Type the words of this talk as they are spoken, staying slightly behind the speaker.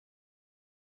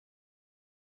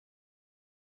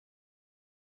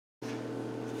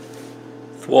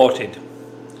thwarted.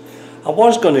 I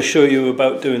was going to show you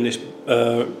about doing this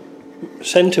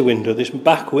centre window, this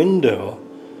back window,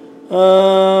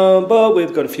 but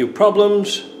we've got a few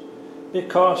problems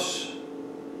because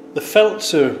the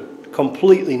felts are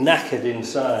completely knackered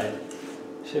inside.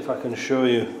 See if I can show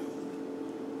you.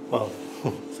 Well,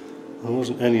 there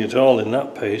wasn't any at all in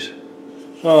that piece.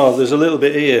 Oh, there's a little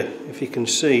bit here, if you can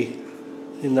see.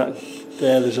 In that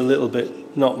there's a little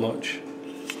bit, not much.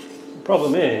 The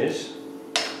problem is,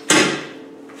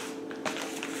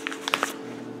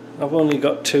 I've only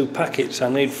got 2 packets, I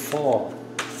need 4.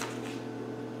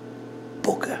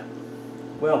 Bugger.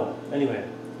 Well, anyway,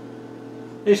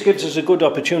 this gives us a good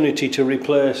opportunity to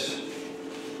replace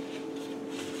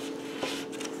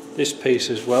this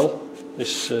piece as well,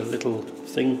 this little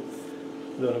thing.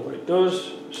 I don't know what it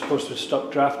does. It's supposed to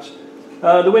stop drafts.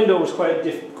 The window was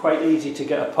quite easy to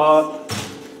get apart.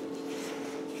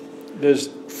 There's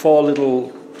 4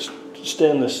 little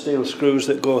stainless steel screws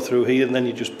that go through here, and then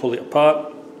you just pull it apart.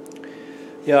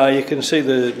 Yeah, you can see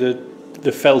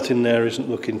the felt in there isn't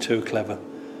looking too clever,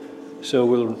 so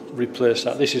we'll replace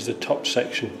that. This is the top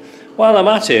section. While I'm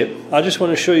at it, I just want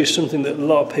to show you something that a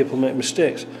lot of people make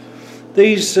mistakes.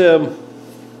 These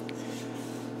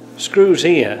screws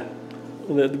here,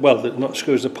 well, they're not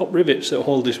screws, they're pop rivets that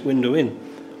hold this window in,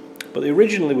 but they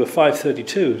originally were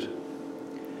 532s.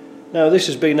 Now this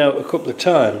has been out a couple of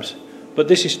times, but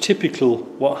this is typical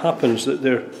what happens, that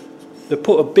they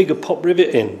put a bigger pop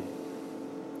rivet in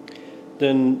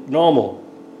than normal.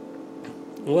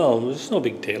 Well, it's no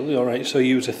big deal, alright, so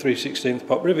use a 3/16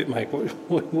 pop rivet, Mike.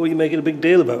 What are you making a big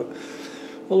deal about?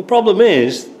 Well, the problem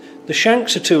is the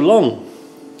shanks are too long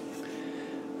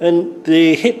and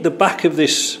they hit the back of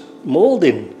this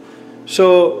moulding,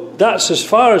 so that's as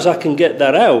far as I can get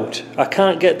that out. I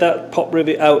can't get that pop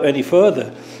rivet out any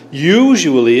further.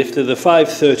 Usually if they're the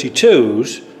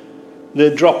 532s,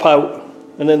 they drop out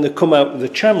and then they come out with the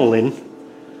channeling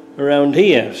around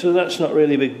here, so that's not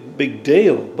really a big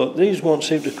deal, but these won't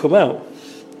seem to come out,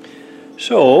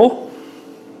 so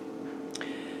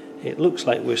it looks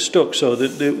like we're stuck. So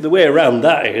the way around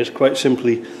that is quite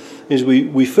simply is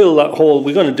we fill that hole.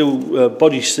 We're going to do a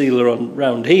body sealer on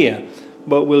round here,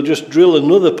 but we'll just drill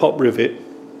another pop rivet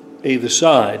either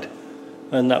side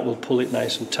and that will pull it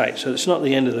nice and tight. So it's not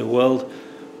the end of the world,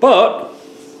 but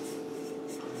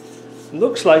it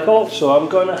looks like also I'm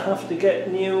going to have to get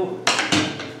new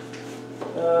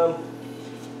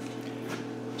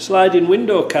sliding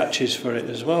window catches for it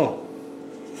as well.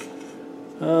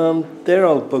 They're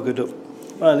all buggered up.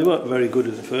 Well, they weren't very good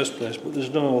in the first place, but there's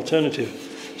no alternative.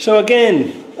 So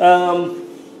again,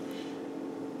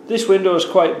 this window is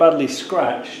quite badly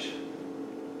scratched,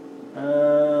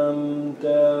 and wait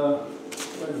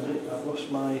a minute, I've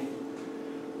lost my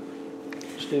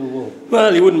steel wool.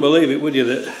 Well, you wouldn't believe it, would you,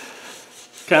 that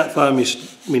can't find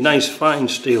me nice fine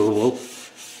steel wool.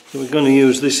 So we're going to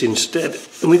use this instead,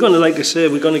 and we're going to, like I say,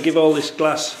 we're going to give all this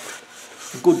glass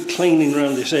a good cleaning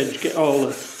around this edge, get all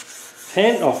the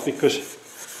paint off, because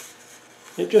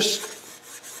it just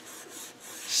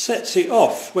sets it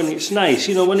off when it's nice.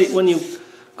 You know, when you've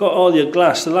got all your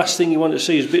glass, the last thing you want to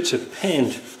see is bits of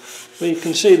paint. Well, you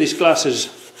can see this glass has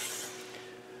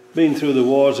been through the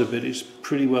wars a bit. It's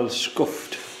pretty well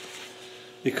scuffed,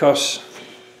 because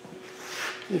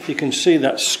if you can see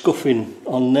that scuffing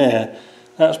on there,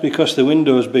 that's because the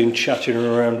window has been chattering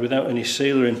around without any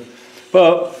sealer in.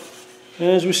 But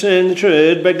as we say in the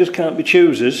trade, beggars can't be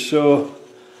choosers, so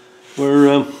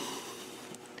we're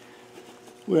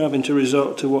having to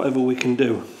resort to whatever we can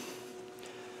do.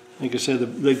 Like I say,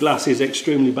 the glass is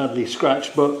extremely badly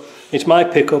scratched, but it's my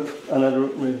pickup and I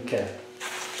don't really care.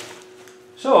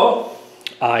 So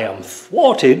I am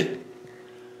thwarted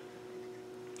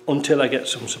until I get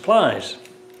some supplies.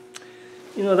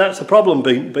 You know, that's the problem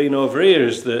being over here,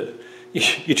 is that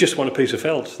you just want a piece of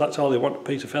felt. That's all they want, a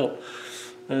piece of felt.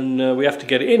 And we have to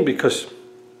get it in, because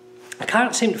I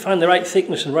can't seem to find the right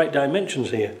thickness and right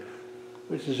dimensions here,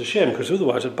 which is a shame, because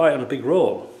otherwise I'd buy it on a big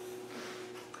roll.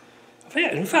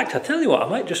 In fact, I tell you what, I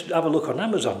might just have a look on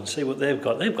Amazon and see what they've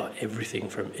got. They've got everything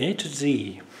from A to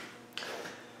Z.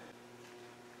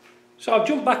 So I've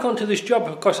jumped back onto this job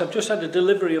because I've just had a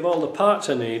delivery of all the parts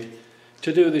I need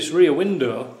to do this rear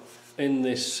window in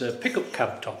this pickup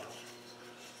cab top.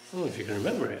 I don't know if you can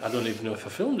remember it. I don't even know if I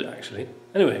filmed it actually.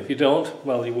 Anyway, if you don't,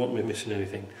 well, you won't be missing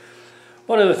anything.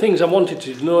 One of the things I wanted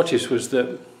to notice was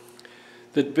that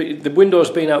the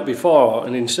window's been out before,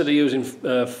 and instead of using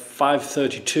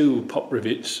 532 pop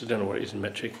rivets, I don't know what it is in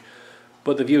metric,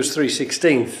 but they've used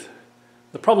 3/16.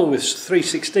 The problem with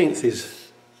 3/16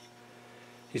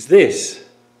 is this.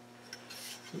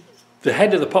 The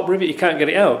head of the pop rivet, you can't get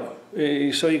it out.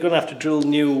 so you're going to have to drill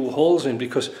new holes in,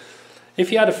 because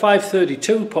if you had a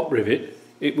 532 pop rivet,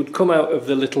 it would come out of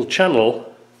the little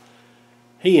channel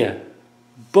here.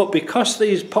 But because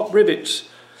these pop rivets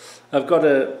have got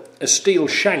a steel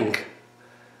shank,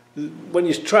 when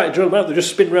you try to drill them out, they just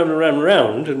spin round and round and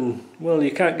round, and well,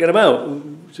 you can't get them out.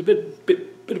 It's a bit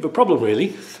of a problem,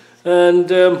 really, and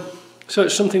so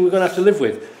it's something we're going to have to live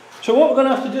with. So what we're going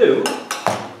to have to do,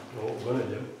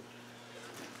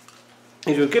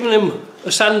 is we're giving them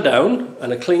a sand down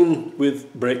and a clean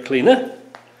with brake cleaner.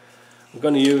 We're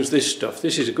going to use this stuff.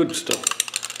 This is a good stuff.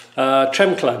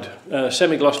 Tremclad,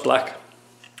 semi-gloss black.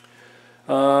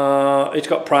 It's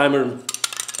got primer and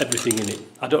everything in it.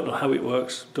 I don't know how it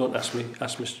works. Don't ask me.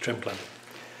 Ask Mr. Tremclad.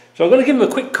 So I'm going to give them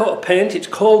a quick coat of paint. It's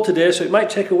cold today, so it might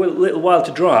take a little while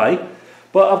to dry.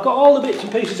 But I've got all the bits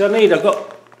and pieces I need. I've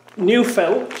got new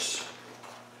felts,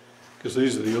 because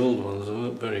these are the old ones. They're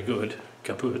not very good.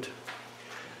 Kaput.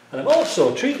 And I've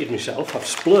also treated myself. I've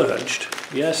splurged.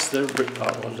 Yes, they're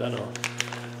Britpart ones, I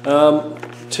know.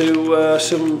 To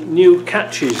some new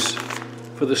catches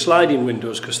for the sliding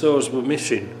windows, because those were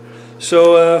missing.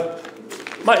 So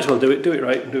might as well do it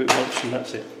right and do it once, and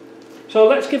that's it. So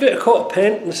let's give it a coat of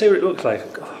paint and see what it looks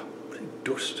like. Oh, pretty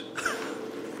dust.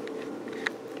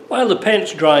 While the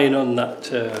paint's drying on that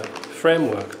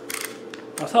framework,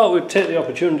 I thought we'd take the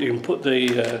opportunity and put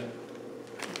the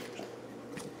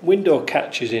window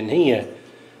catches in here.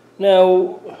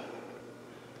 Now,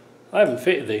 I haven't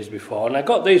fitted these before, and I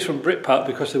got these from Britpart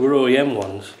because they were OEM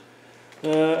ones,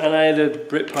 and I had a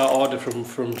Britpart order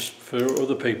for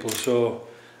other people, so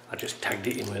I just tagged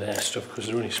it in with their stuff because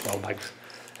they're only small bags.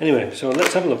 Anyway, so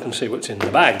let's have a look and see what's in the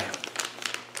bag.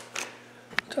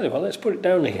 I'll tell you what, let's put it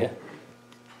down here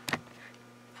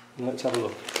and let's have a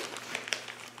look.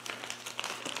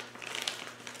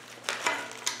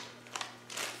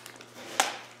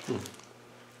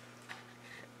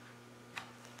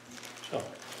 So,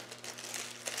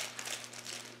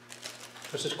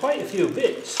 because there's quite a few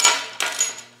bits,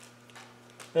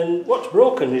 and what's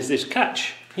broken is this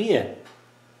catch here.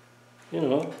 You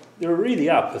know, they really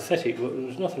are pathetic, but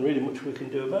there's nothing really much we can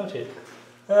do about it.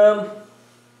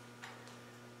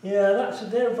 Yeah,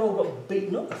 they've all got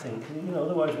beaten up, I think. You know,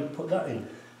 otherwise we'd put that in.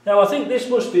 Now I think this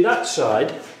must be that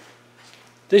side.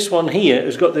 This one here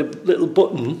has got the little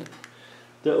button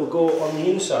that will go on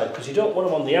the inside, because you don't want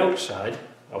them on the outside,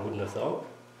 I wouldn't have thought,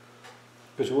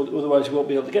 because otherwise you won't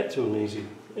be able to get to them easy.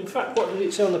 In fact, what did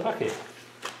it say on the packet?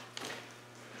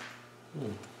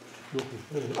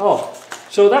 Oh,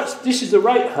 so this is the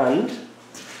right hand.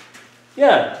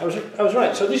 Yeah, I was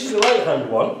right. So this is the right hand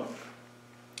one.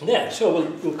 Yeah, so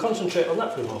we'll concentrate on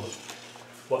that for a moment.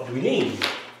 What do we need?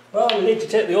 Well, we need to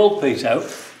take the old piece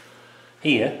out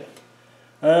here,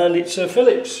 and it's a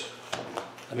Phillips.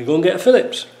 Let me go and get a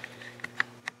Phillips.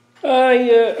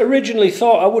 I originally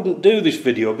thought I wouldn't do this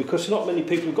video because not many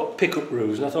people have got pickup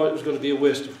roofs, and I thought it was going to be a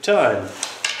waste of time.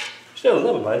 Still,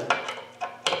 never mind.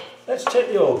 Let's take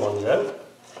the old ones out.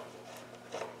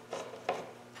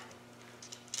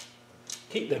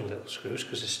 Keep them little screws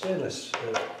because they're stainless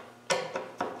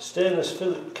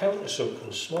Phillips countersunk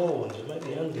and small ones. It might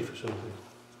be handy for something.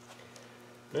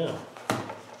 Now,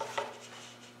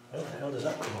 how the hell does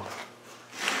that come off?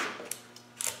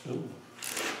 Ooh.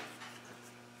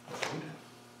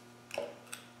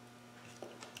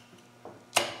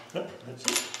 Oh, that's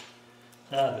it.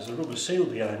 Ah, there's a rubber seal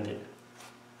behind it.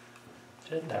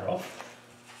 Take that off.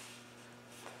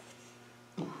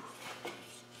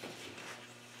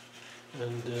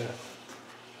 And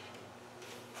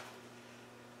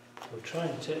we'll try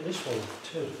and take this one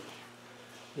too.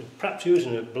 Perhaps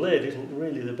using a blade isn't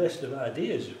really the best of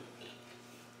ideas,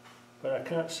 but I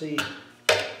can't see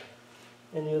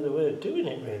any other way of doing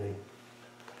it really.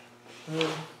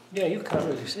 Yeah, you can't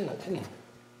really see that, can you?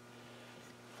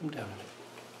 Come down a bit.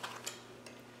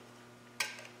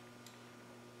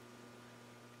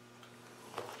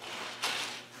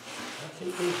 I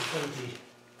think these are going to be...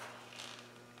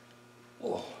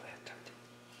 Oh, they're tight.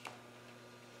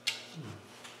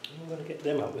 I'm going to get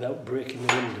them out without breaking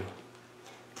the window.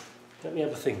 Let me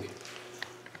have a think.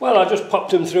 Well, I just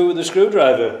popped them through with a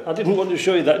screwdriver. I didn't want to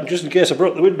show you that just in case I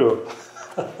broke the window.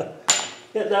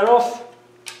 Get that off.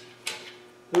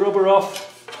 The rubber off.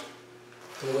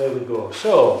 And away we go.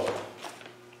 So,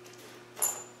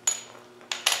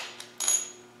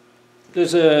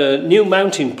 there's a new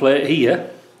mounting plate here,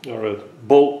 or a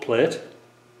bolt plate.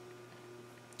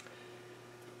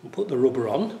 We'll put the rubber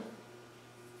on.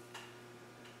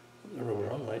 Put the rubber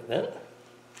on like that.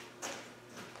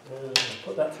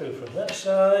 Put that through from that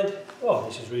side. Oh,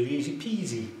 this is really easy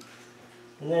peasy.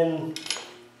 And then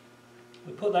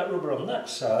we put that rubber on that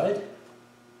side.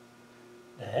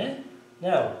 There.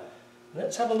 Now,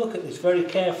 let's have a look at this very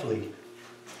carefully.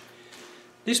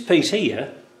 This piece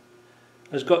here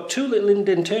has got two little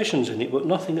indentations in it, but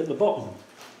nothing at the bottom.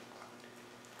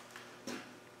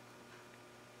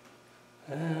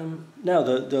 Now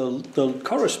the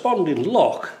corresponding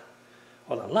lock,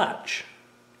 or the latch,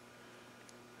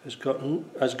 has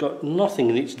got nothing,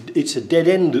 and it's a dead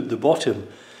end at the bottom.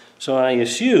 So I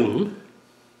assume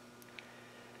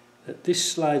that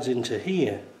this slides into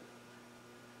here,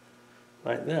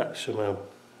 like that somehow.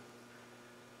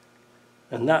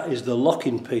 And that is the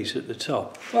locking piece at the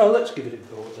top. Well, let's give it a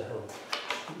go, what the hell.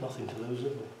 Nothing to lose,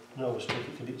 have we? No, we'll stick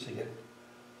it to bits again.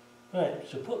 Right,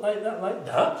 so put like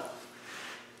that.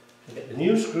 Get the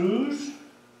new screws.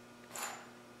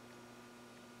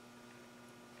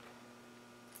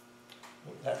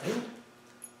 Put that in.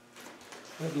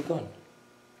 Where have you gone?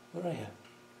 Where are you?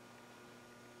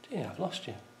 Dear, I've lost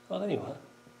you. Oh, there you are.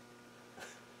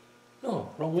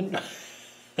 No, wrong window.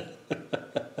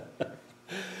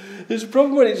 There's a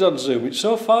problem when it's on Zoom. It's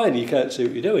so fine you can't see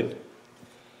what you're doing.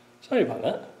 Sorry about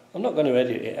that. I'm not going to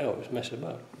edit it out. It's messing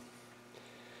about.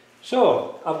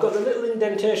 So, I've got the little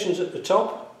indentations at the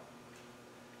top.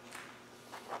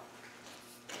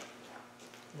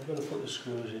 I'm going to put the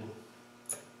screws in.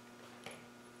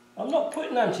 I'm not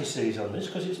putting anti-seize on this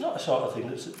because it's not a sort of thing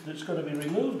that's going to be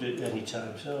removed at any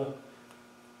time. So,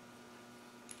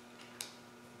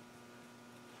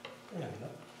 there we go.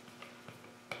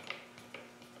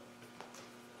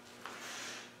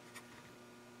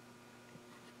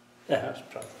 Yeah, that's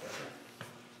probably better.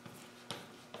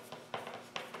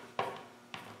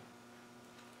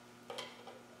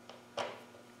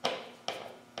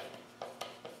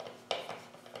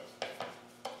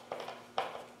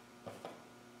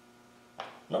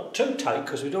 Not too tight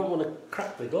because we don't want to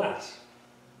crack the glass.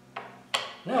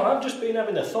 Now I've just been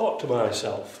having a thought to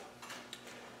myself.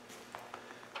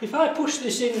 If I push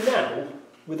this in now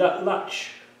with that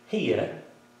latch here,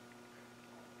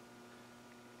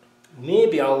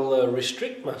 maybe I'll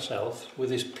restrict myself with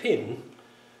this pin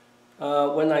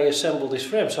when I assemble this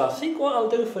frame. So I think what I'll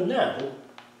do for now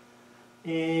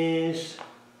is,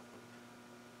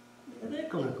 they're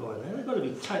going to go in there, they're going to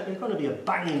be tight, they're going to be a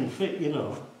banging fit, you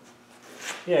know.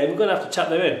 Yeah, we're going to have to tap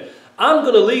them in. I'm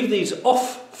going to leave these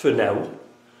off for now,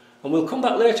 and we'll come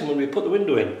back later when we put the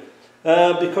window in,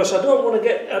 because I don't want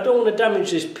to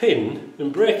damage this pin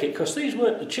and break it, because these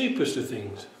weren't the cheapest of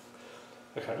things.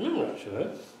 I can't remember actually.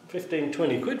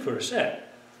 15-20 quid for a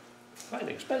set. Quite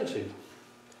expensive.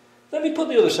 Let me put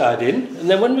the other side in, and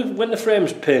then when the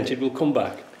frame's painted, we'll come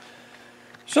back.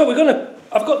 So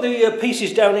I've got the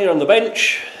pieces down here on the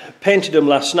bench. Painted them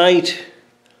last night.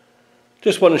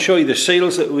 Just want to show you the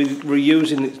seals that we're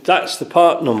using. That's the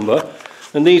part number,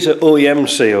 and these are OEM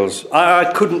seals.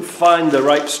 I couldn't find the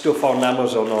right stuff on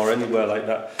Amazon or anywhere like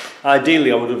that.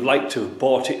 Ideally, I would have liked to have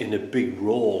bought it in a big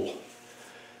roll.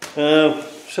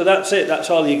 So that's it,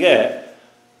 that's all you get.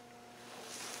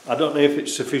 I don't know if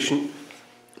it's sufficient,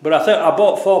 but I think I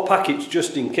bought 4 packets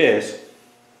just in case.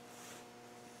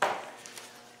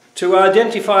 To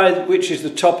identify which is the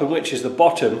top and which is the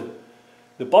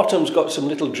bottom's got some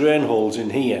little drain holes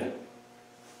in here.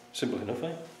 Simple enough,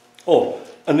 eh? Oh,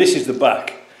 and this is the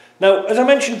back. Now, as I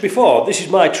mentioned before, this is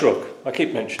my truck. I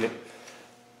keep mentioning it.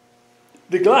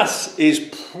 The glass is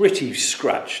pretty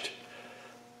scratched,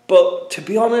 but to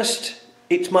be honest,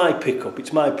 it's my pickup,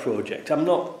 it's my project. I'm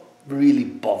not really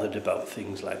bothered about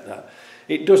things like that.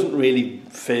 It doesn't really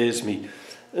faze me.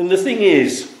 And the thing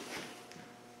is,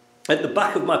 at the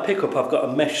back of my pickup I've got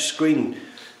a mesh screen.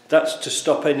 That's to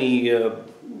stop any, you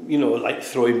know, like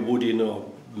throwing wood in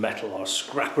or metal or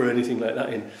scrap or anything like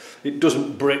that in. It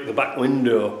doesn't break the back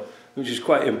window, which is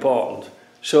quite important.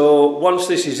 So once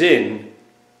this is in,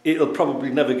 it'll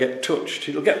probably never get touched.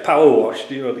 It'll get power washed,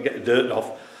 you know, to get the dirt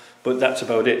off. But that's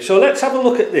about it. So let's have a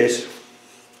look at this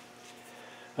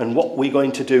and what we're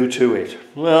going to do to it.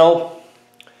 Well,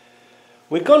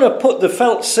 we're going to put the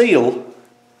felt seal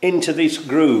into this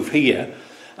groove here,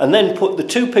 and then put the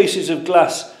 2 pieces of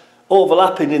glass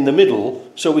overlapping in the middle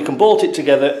so we can bolt it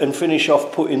together and finish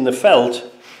off putting the felt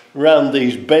around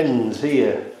these bends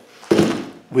here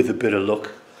with a bit of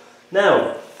luck.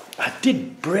 Now, I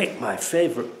did break my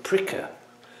favourite pricker.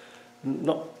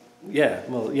 I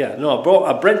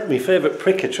brent my favourite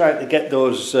pricker trying to get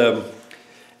those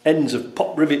ends of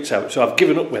pop rivets out, so I've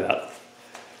given up with that.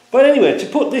 But anyway, to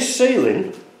put this seal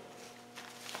in,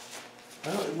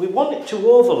 we want it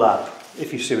to overlap,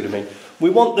 if you see what I mean.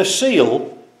 We want the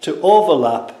seal to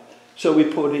overlap, so we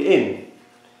put it in.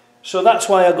 So that's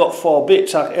why I got 4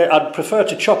 bits. I'd prefer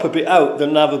to chop a bit out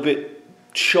than have a bit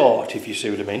short, if you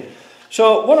see what I mean.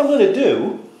 So what I'm going to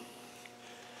do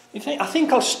I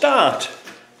think I'll start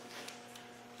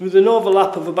with an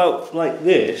overlap of about like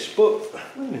this, but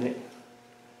wait a minute.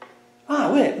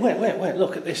 Ah, wait,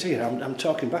 look at this here, I'm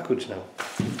talking backwards now.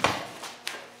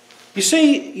 You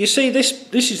see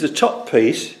this is the top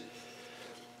piece.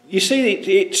 You see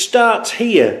it starts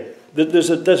here.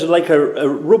 There's like a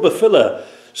rubber filler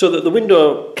so that the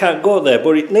window can't go there,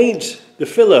 but it needs the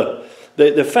filler,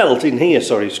 the felt in here,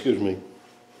 sorry, excuse me.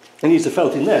 It needs the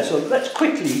felt in there. So let's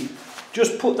quickly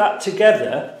just put that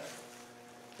together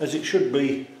as it should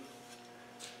be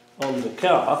on the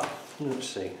car. Let's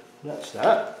see, that's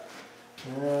that.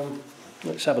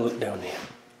 Let's have a look down here.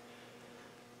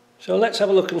 So let's have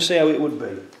a look and see how it would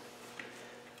be.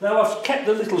 Now I've kept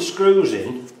the little screws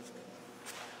in,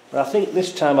 but I think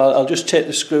this time I'll just take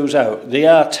the screws out. They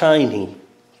are tiny.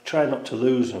 Try not to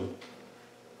lose them.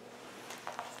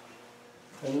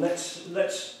 And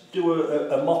let's do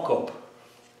a mock-up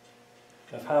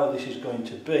of how this is going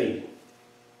to be.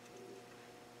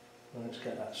 Let's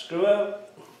get that screw out.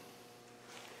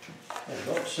 There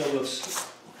we go. So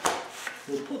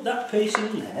we'll put that piece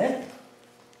in there.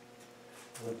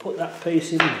 We'll put that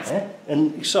piece in there,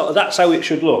 and sort of that's how it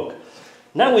should look.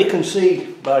 Now we can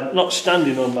see, by not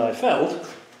standing on my felt,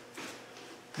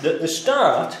 that the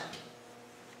start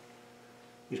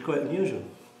is quite unusual.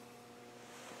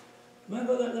 Have I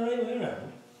got that the right way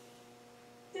around?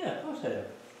 Yeah, of course I have.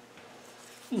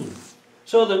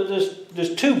 So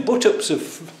there's two butt-ups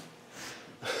of...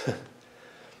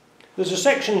 There's a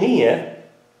section here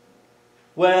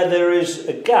where there is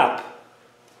a gap.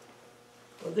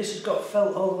 But this has got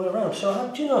felt all the way around.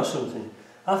 So do you know something?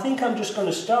 I think I'm just going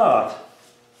to start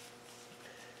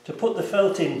to put the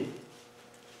felt in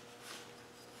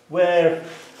where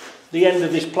the end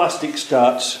of this plastic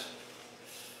starts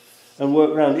and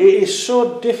work around. It is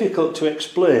so difficult to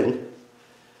explain,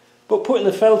 but putting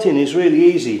the felt in is really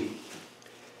easy.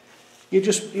 You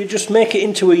just make it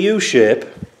into a U shape.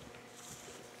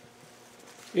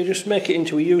 You just make it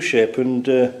into a U shape and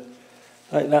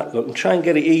like that, look, and try and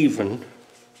get it even.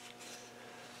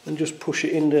 And just push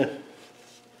it into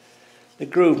the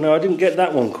groove. Now I didn't get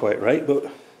that one quite right, but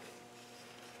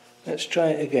let's try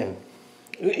it again.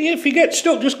 If you get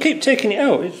stuck, just keep taking it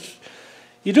out.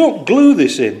 You don't glue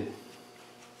this in.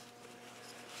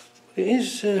 It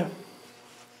is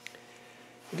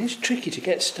tricky to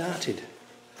get started.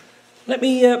 Let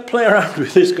me play around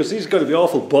with this, because this is going to be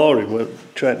awful boring when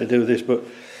trying to do this, but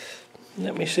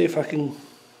let me see if I can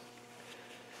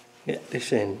get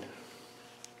this in.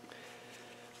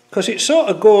 Because it sort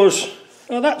of goes,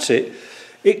 oh that's it,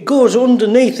 it goes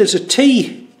underneath. There's a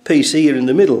T piece here in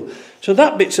the middle, so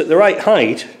that bit's at the right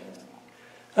height.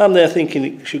 I'm there thinking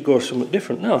it should go somewhat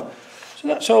different. No, so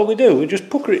that's all we do, we just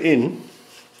pucker it in.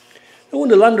 No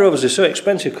wonder Land Rovers are so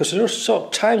expensive, because they're sort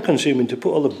of time consuming to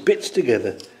put all the bits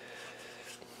together.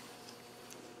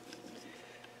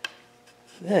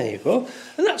 There you go,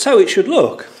 and that's how it should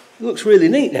look. It looks really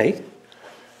neat, eh?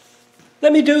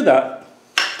 Let me do that,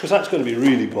 because that's going to be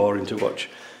really boring to watch,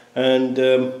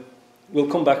 and we'll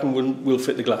come back and we'll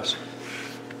fit the glass.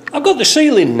 I've got the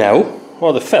seal in now,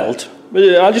 or the felt,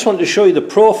 but I just wanted to show you the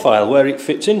profile where it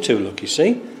fits into. Look, you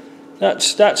see,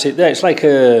 that's it there. It's like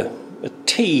a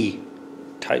T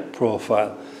type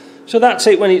profile, so that's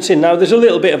it when it's in. Now there's a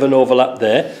little bit of an overlap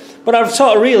there, but I've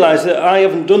sort of realised that I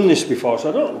haven't done this before, so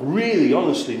I don't really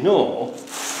honestly know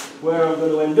where I'm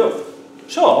going to end up.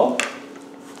 So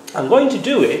I'm going to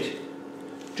do it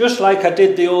just like I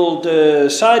did the old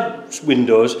side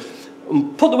windows,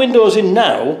 and put the windows in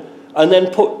now and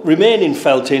then put remaining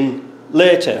felt in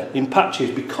later in patches,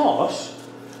 because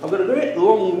I've got a great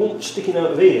long lump sticking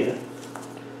out of here,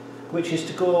 which is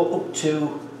to go up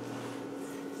to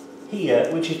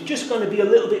here, which is just going to be a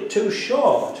little bit too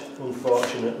short,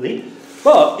 unfortunately.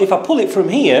 But if I pull it from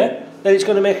here, then it's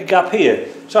going to make a gap here.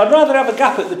 So I'd rather have a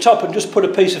gap at the top and just put a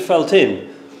piece of felt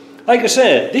in. Like I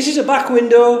say, this is a back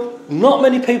window. Not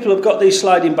many people have got these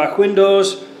sliding back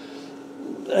windows,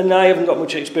 and I haven't got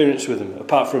much experience with them,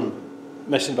 apart from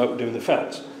messing about with doing the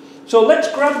felts. So let's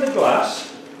grab the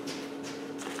glass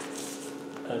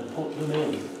and put them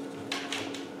in.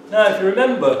 Now, if you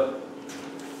remember,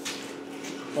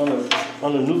 on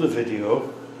another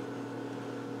video,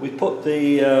 we put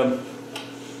the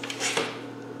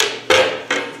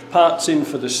parts in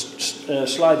for the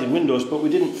sliding windows, but we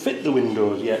didn't fit the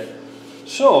windows yet.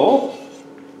 So,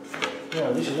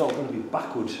 now this is all going to be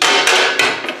backwards.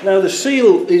 Now the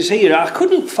seal is here. I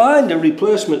couldn't find a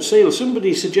replacement seal.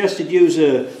 Somebody suggested use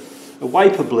a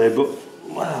wiper blade, but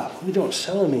wow, we don't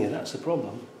sell them here, that's the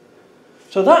problem.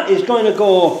 So that is going to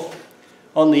go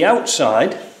on the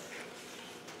outside,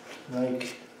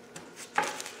 like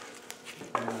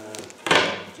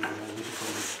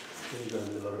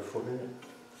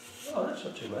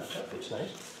that's not too bad, that fits nice.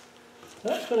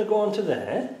 That's going to go onto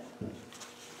there. And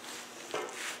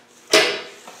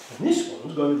this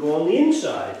one's going to go on the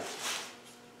inside.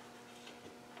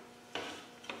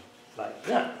 Like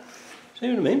that. See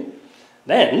what I mean?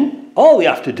 Then, all we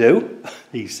have to do,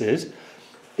 he says,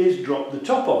 is drop the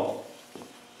top on.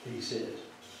 He says.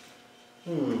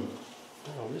 Oh,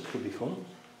 this could be fun.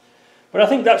 But I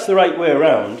think that's the right way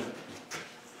around.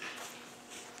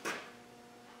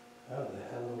 How the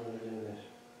hell am I going to do this?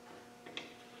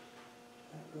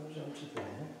 That goes onto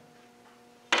there.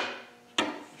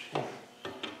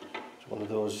 It's one of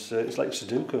those, it's like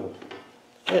Sudoku.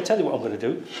 Yeah, I'll tell you what I'm going to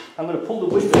do. I'm going to pull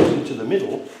the windows into the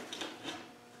middle.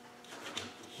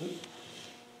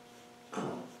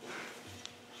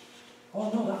 Oh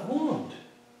no, that won't.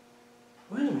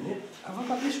 Wait a minute, have I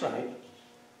got this right?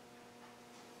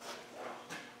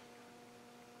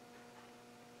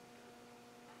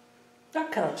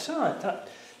 That can't slide.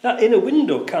 That inner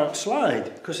window can't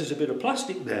slide because there's a bit of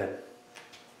plastic there.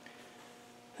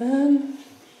 What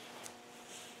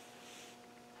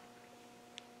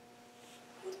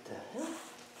the hell?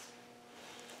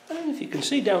 I don't know if you can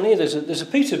see down here, there's a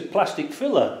piece of plastic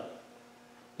filler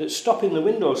that's stopping the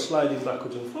window sliding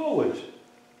backwards and forwards.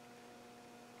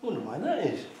 I wonder why that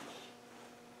is.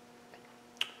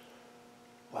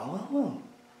 Well.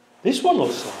 This one will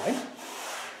slide,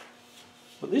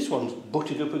 but this one's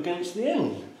butted up against the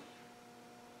end.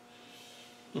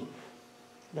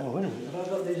 Now, wait a minute, have I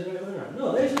got these the right way around?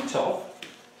 No, there's the top.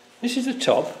 This is the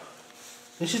top.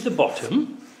 This is the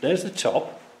bottom. There's the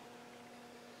top.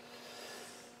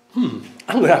 I'm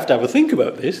going to have a think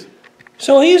about this.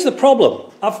 So here's the problem.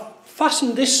 I've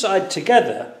fastened this side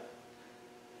together,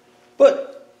 but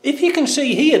if you can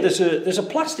see here, there's a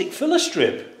plastic filler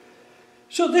strip.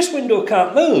 So this window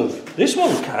can't move. This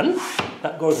one can.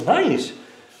 That goes nice.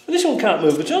 But this one can't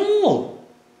move at all.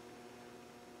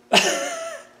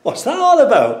 What's that all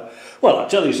about? Well, I'll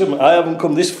tell you something. I haven't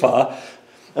come this far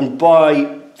and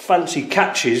buy fancy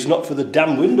catches, not for the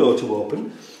damn window to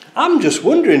open. I'm just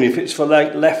wondering if it's for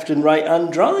like left and right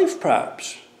hand drive,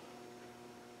 perhaps.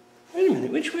 Wait a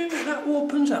minute, which way that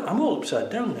opens up? I'm all upside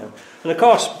down now. And of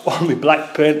course, all my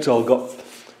black paint's all got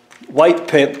white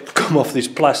paint come off this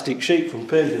plastic sheet from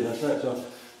painting last night, so I'm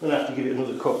going to have to give it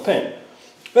another coat of paint.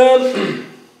 Do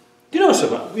you know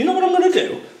something? You know what I'm going to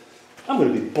do? I'm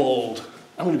going to be bold.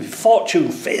 I'm going to be fortune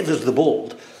favours the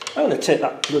bold. I'm going to take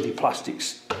that bloody plastic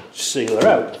sealer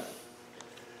out.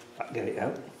 I can get it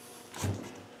out.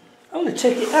 I'm going to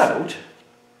take it out,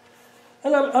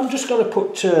 and I'm just going to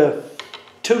put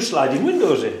 2 sliding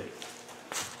windows in.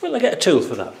 Will I get a tool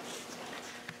for that?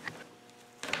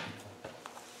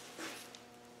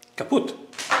 Kaput.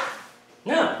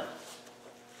 Now,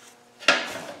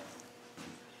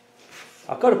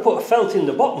 I've got to put a felt in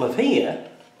the bottom of here,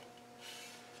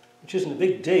 which isn't a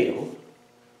big deal,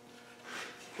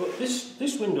 but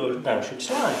this window now should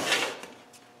slide.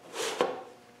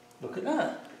 Look at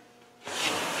that.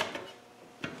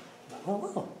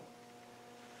 Well.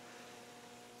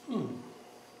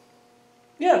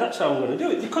 Yeah, that's how I'm going to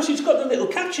do it, because it's got the little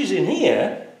catches in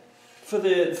here for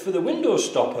the window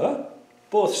stopper,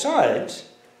 both sides.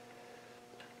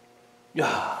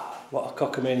 What a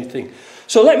cockamamie thing.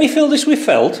 So let me fill this with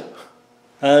felt,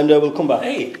 and we'll come back.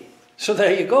 Hey, so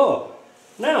there you go.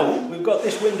 Now we've got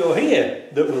this window here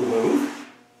that will move,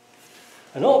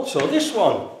 and also this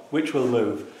one, which will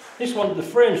move. This one, the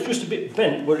frame's just a bit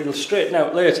bent, but it'll straighten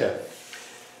out later.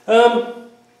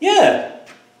 Yeah.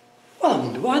 Well, I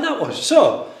wonder why that was.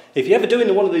 So, if you're ever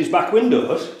doing one of these back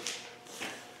windows,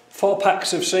 4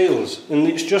 packs of seals, and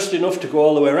it's just enough to go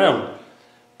all the way around.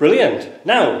 Brilliant.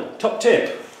 Now, top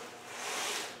tip.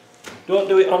 Don't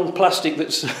do it on plastic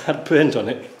that's had paint on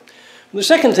it. The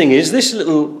second thing is, this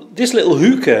little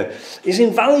hooker is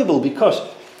invaluable, because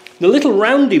the little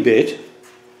roundy bit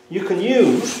you can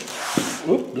use,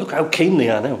 look how keen they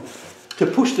are now, to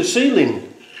push the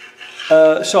ceiling,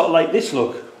 sort of like this,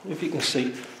 look, if you can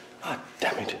see. Ah,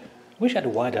 damn it. I wish I had a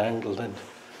wider angle then.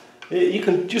 You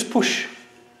can just push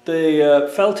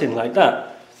the felt in like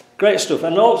that. Great stuff.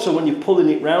 And also when you're pulling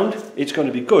it round, it's going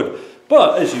to be good.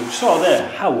 But as you saw there,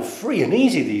 how free and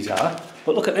easy these are.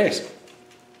 But look at this.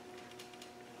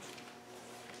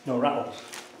 No rattles.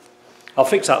 I'll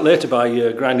fix that later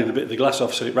by grinding a bit of the glass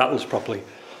off so it rattles properly.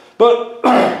 But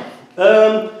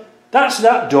that's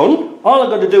that done. All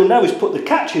I've got to do now is put the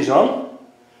catches on.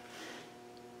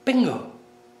 Bingo.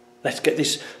 Let's get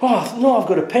this. Oh no, I've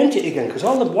got to paint it again, because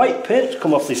all the white paint's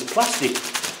come off this plastic.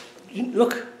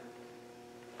 Look.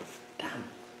 Damn.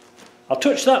 I'll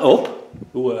touch that up.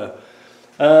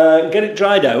 Get it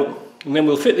dried out, and then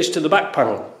we'll fit this to the back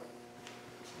panel.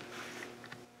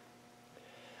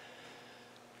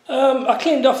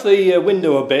 cleaned off the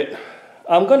window a bit.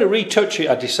 I'm going to retouch it,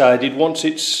 I decided, once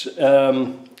it's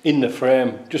in the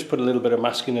frame. Just put a little bit of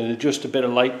masking in and just a bit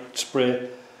of light spray.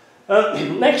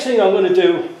 Next thing I'm going to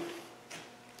do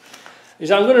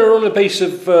is I'm going to run a piece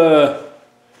of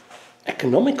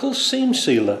economical seam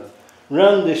sealer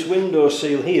around this window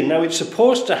seal here. Now it's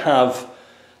supposed to have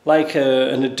like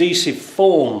an adhesive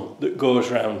foam that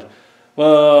goes round.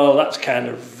 Well, that's kind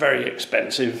of very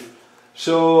expensive.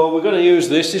 So we're going to use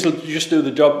this. This will just do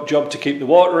the job to keep the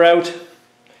water out.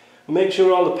 We'll make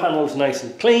sure all the panels are nice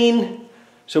and clean.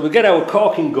 So we'll get our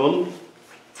caulking gun.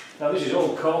 Now this is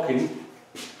all caulking.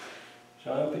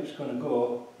 So I hope it's going to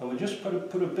go, and we just put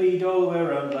a bead all the way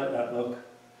around like that, look.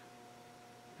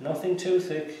 Nothing too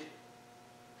thick.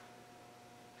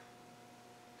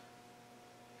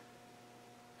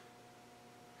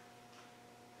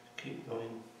 Keep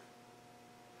going.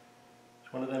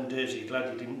 It's one of them days you're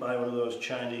glad you didn't buy one of those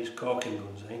Chinese caulking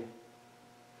guns, eh?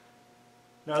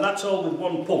 Now that's all with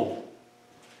one pump.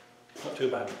 Not too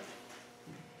bad.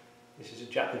 This is a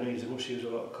Japanese, they must use a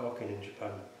lot of caulking in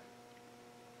Japan.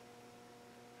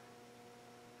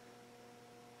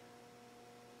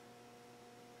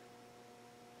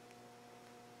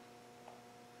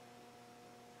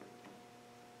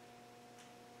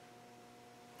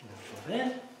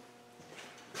 There.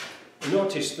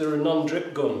 Notice they're a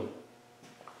non-drip gun.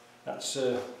 That's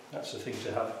the thing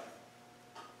to have.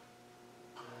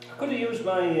 I could have used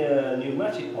my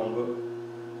pneumatic one, but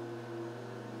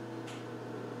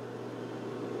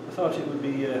I thought it would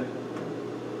be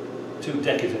too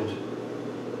decadent.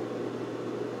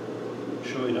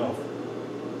 Showing off.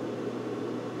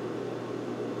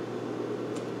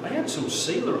 I had some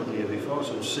sealer on here before,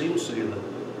 some seam sealer.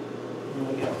 There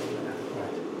we go.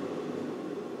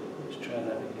 Try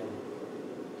that again.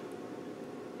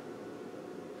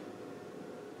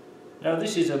 Now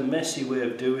this is a messy way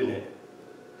of doing it,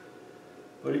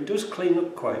 but it does clean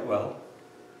up quite well.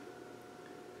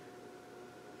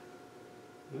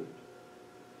 There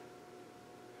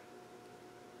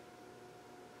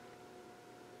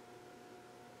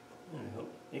we go.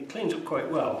 It cleans up quite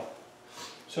well,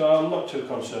 so I'm not too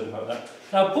concerned about that.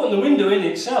 Now putting the window in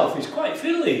itself is quite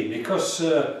fiddly because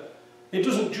it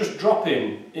doesn't just drop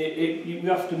in, you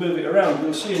have to move it around.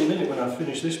 We'll see in a minute when I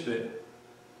finish this bit.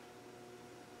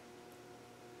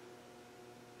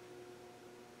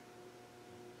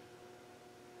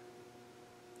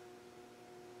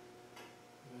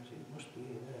 It must be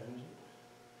in there, isn't it?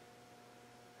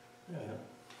 There we go.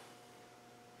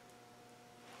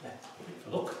 There,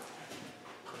 have a look.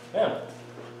 Now,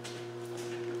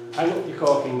 hang up your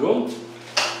caulking gun.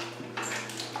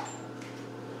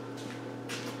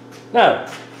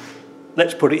 Now,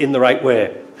 let's put it in the right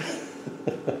way.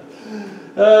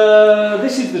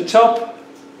 This is the top.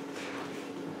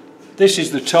 This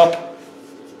is the top.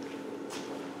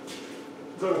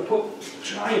 I'm going to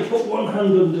try and put one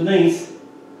hand underneath.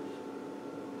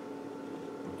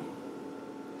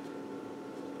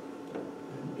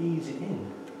 And ease it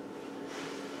in.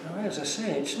 Now, as I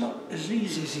say, it's not as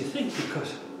easy as you think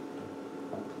because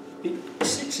it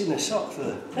sits in a sock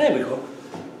there. There we go.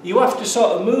 You have to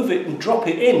sort of move it and drop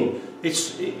it in.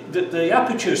 The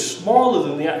aperture is smaller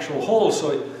than the actual hole,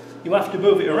 so you have to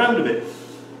move it around a bit.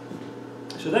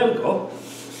 So there we go.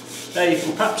 There you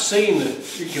can perhaps see,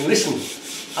 you can listen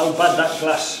how bad that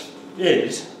glass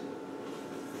is.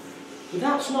 But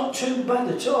that's not too bad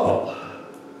at all.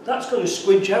 That's going to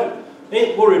squidge out.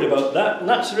 Ain't worried about that, and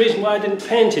that's the reason why I didn't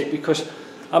paint it, because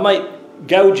I might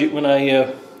gouge it when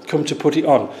I come to put it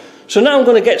on. So now I'm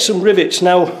going to get some rivets.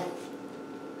 Now,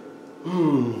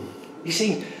 you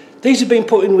see, these have been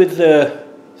put in with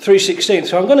 3/16,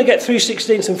 so I'm going to get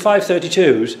 3/16 and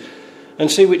 5/32s and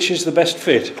see which is the best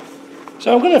fit.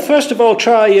 So I'm going to first of all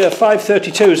try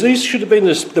 5/32s. These should have been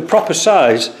the proper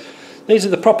size. These are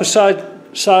the proper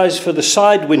size for the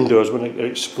side windows when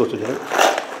it's spluttered out.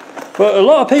 But a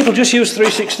lot of people just use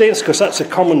 3/16 because that's a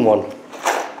common one.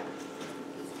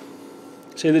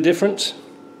 See the difference?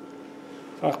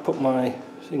 If I put my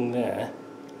thing there,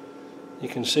 you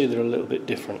can see they're a little bit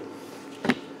different.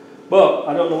 But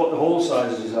I don't know what the hole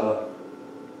sizes are,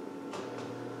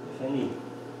 if any.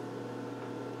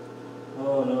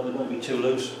 Oh no, they're going to be too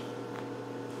loose.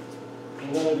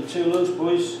 They're going to be too loose,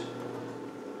 boys.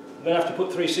 I'm going to have to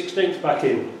put 3/16 back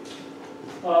in.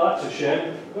 Oh, that's a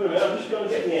shame. Wait a minute, I'm just going to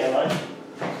get the airline.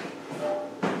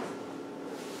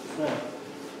 Now,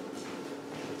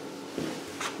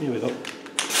 here we go.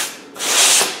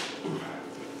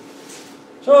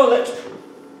 So let's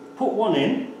put one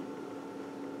in.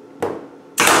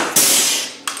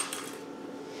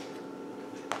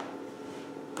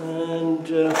 And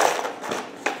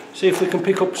see if we can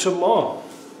pick up some more.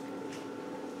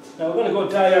 Now we're going to go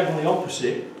diagonally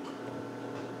opposite. See,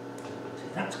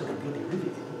 that's got a bloody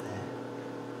rivet in there.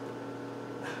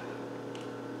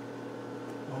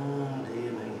 Oh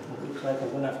dear me, it looks like I'm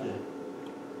going to have to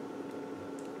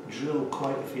drill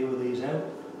quite a few of these out.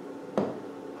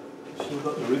 Still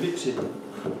got the rivets in.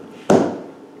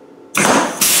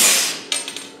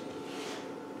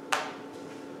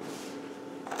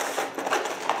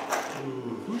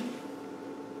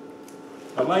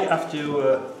 I might have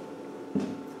to,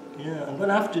 yeah, I'm going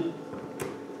to have to.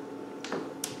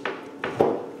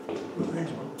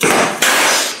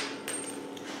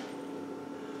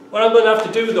 What I'm going to have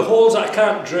to do with the holes that I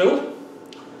can't drill,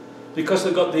 because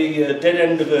they've got the dead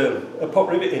end of a pot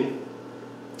rivet in,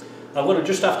 I'm going to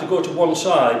just have to go to one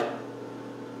side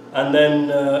and then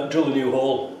drill a new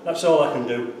hole. That's all I can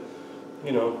do,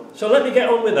 you know. So let me get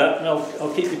on with that and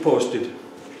I'll keep you posted.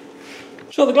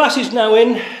 So the glass is now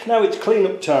in, now it's clean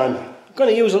up time. I'm going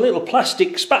to use a little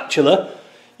plastic spatula.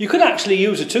 You could actually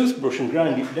use a toothbrush and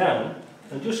grind it down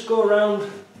and just go around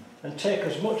and take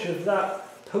as much of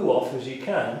that poo off as you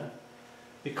can,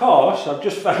 because I've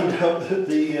just found out that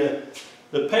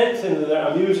the paint thinner that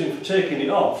I'm using for taking it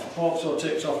off also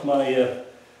takes off my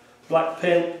black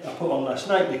paint I put on last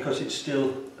night, because it's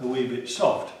still a wee bit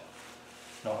soft.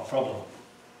 Not a problem.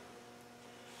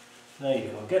 There you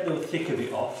go, get the thick of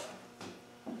it off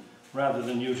rather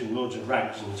than using loads of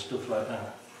rags and stuff like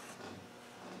that.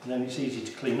 And then it's easy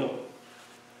to clean up.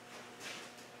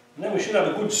 And then we should have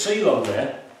a good seal on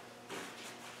there.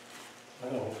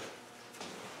 Oh.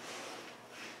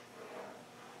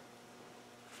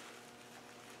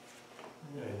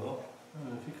 There you go. I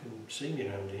don't know if you can see me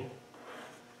around here.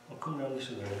 I'll come round this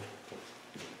other end.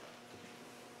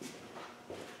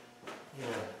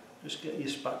 Yeah, just get your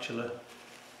spatula,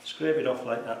 scrape it off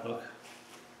like that, look.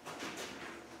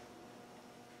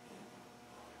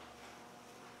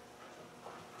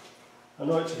 I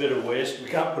know it's a bit of a waste, we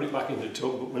can't put it back in the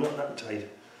tub, but we're not that tight.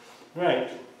 Right,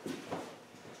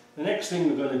 the next thing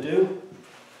we're going to do,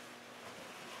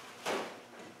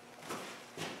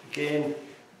 again,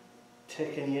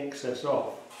 take any excess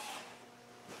off.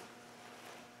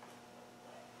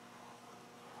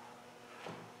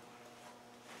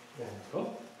 There we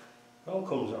go, it all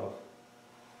comes off.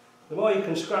 The more you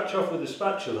can scratch off with the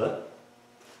spatula,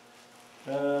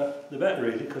 the better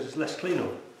really, because it's less clean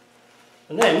up.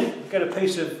 And then get a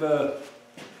piece of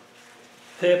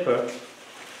paper.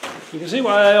 You can see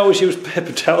why I always use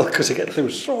paper towel, because I get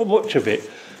through so much of it,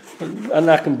 and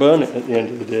I can burn it at the end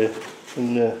of the day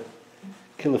and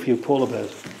kill a few polar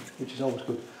bears, which is always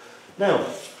good. Now,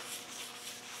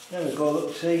 there we go,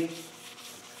 look, see,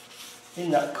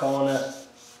 in that corner.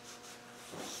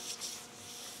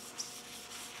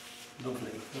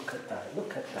 Lovely, look at that,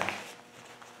 look at that.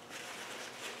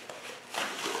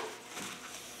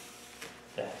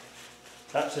 There.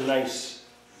 That's a nice,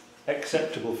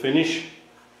 acceptable finish.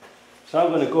 So I'm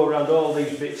going to go around all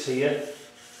these bits here.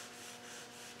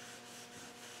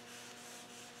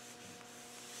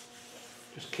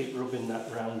 Just keep rubbing that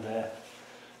round there.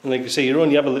 And like you see, you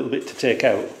only have a little bit to take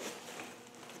out.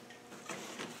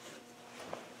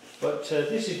 But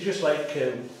this is just like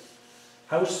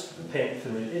house paint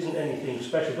thinner. It isn't anything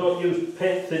special. Don't use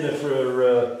paint thinner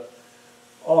for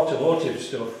automotive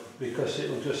stuff, because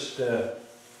it'll just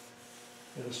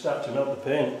it'll start to melt the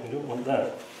paint. We don't want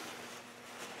that.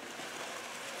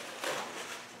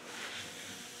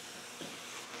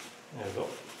 There we go.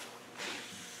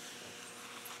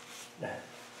 Now,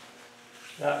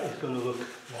 that is going to look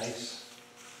nice.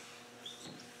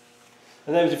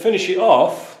 And then to finish it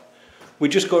off, we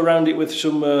just go around it with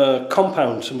some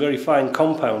compound, some very fine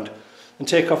compound, and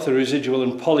take off the residual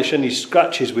and polish any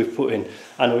scratches we've put in.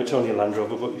 I know it's only a Land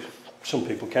Rover, but some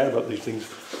people care about these things.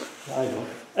 I don't.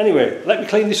 Anyway, let me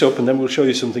clean this up and then we'll show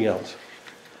you something else.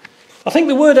 I think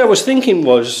the word I was thinking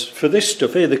was, for this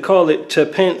stuff here, they call it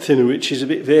paint thinner, which is a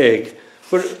bit vague.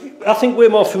 But I think we're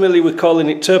more familiar with calling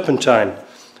it turpentine.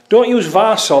 Don't use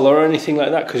Varsol or anything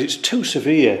like that, because it's too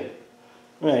severe.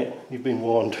 Right, you've been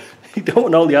warned. You don't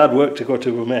want all the hard work to go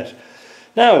to a mess.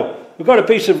 Now, we've got a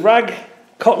piece of rag,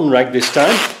 cotton rag this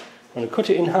time. I'm going to cut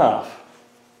it in half.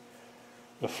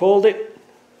 I'm going to fold it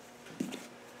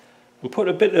and put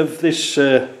a bit of this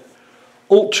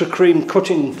ultra cream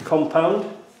cutting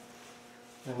compound.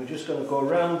 And we're just going to go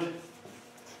around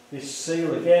this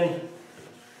seal again.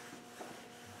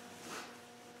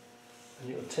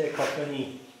 And it'll take off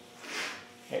any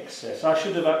excess. I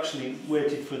should have actually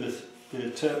waited for the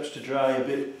terps to dry a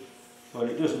bit, but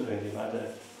it doesn't really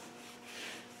matter.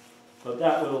 But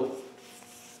that will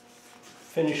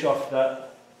finish off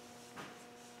that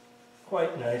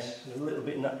quite nice. There's a little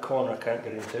bit in that corner I can't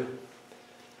get into,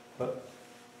 but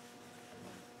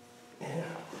yeah,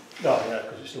 oh yeah,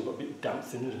 because it's still got a bit of damp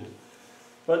thin, isn't it?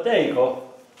 But there you go.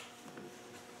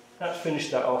 That's finished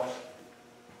that off.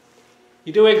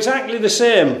 You do exactly the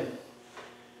same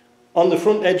on the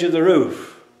front edge of the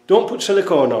roof. Don't put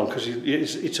silicone on because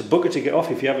it's a bugger to get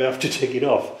off if you ever have to take it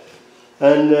off.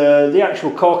 And the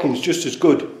actual caulking is just as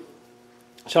good.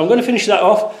 So I'm going to finish that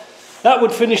off. That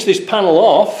would finish this panel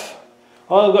off.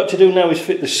 All I've got to do now is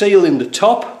fit the seal in the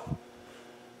top,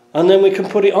 and then we can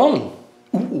put it on.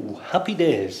 Ooh, happy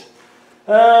days.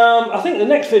 I think the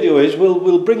next video is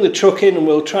we'll bring the truck in and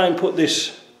we'll try and put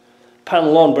this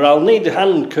panel on, but I'll need a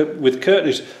hand with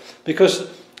Curtis because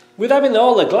with having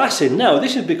all the glass in now,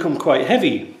 this has become quite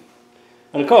heavy,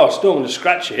 and of course don't want to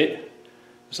scratch it.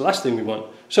 It's the last thing we want.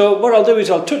 So what I'll do is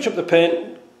I'll touch up the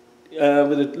paint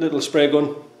with a little spray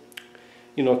gun,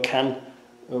 you know, can,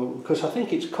 because I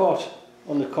think it's caught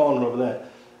on the corner over there,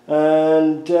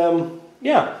 and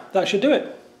yeah, that should do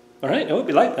it. Alright, I hope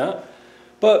you like that,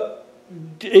 but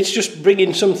it's just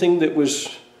bringing something that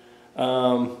was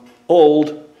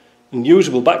old and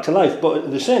usable back to life, but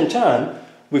at the same time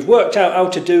we've worked out how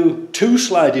to do 2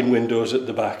 sliding windows at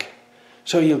the back,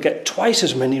 so you'll get twice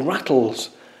as many rattles.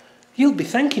 You'll be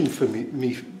thanking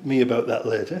me about that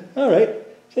later. Alright,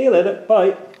 see you later,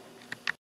 bye.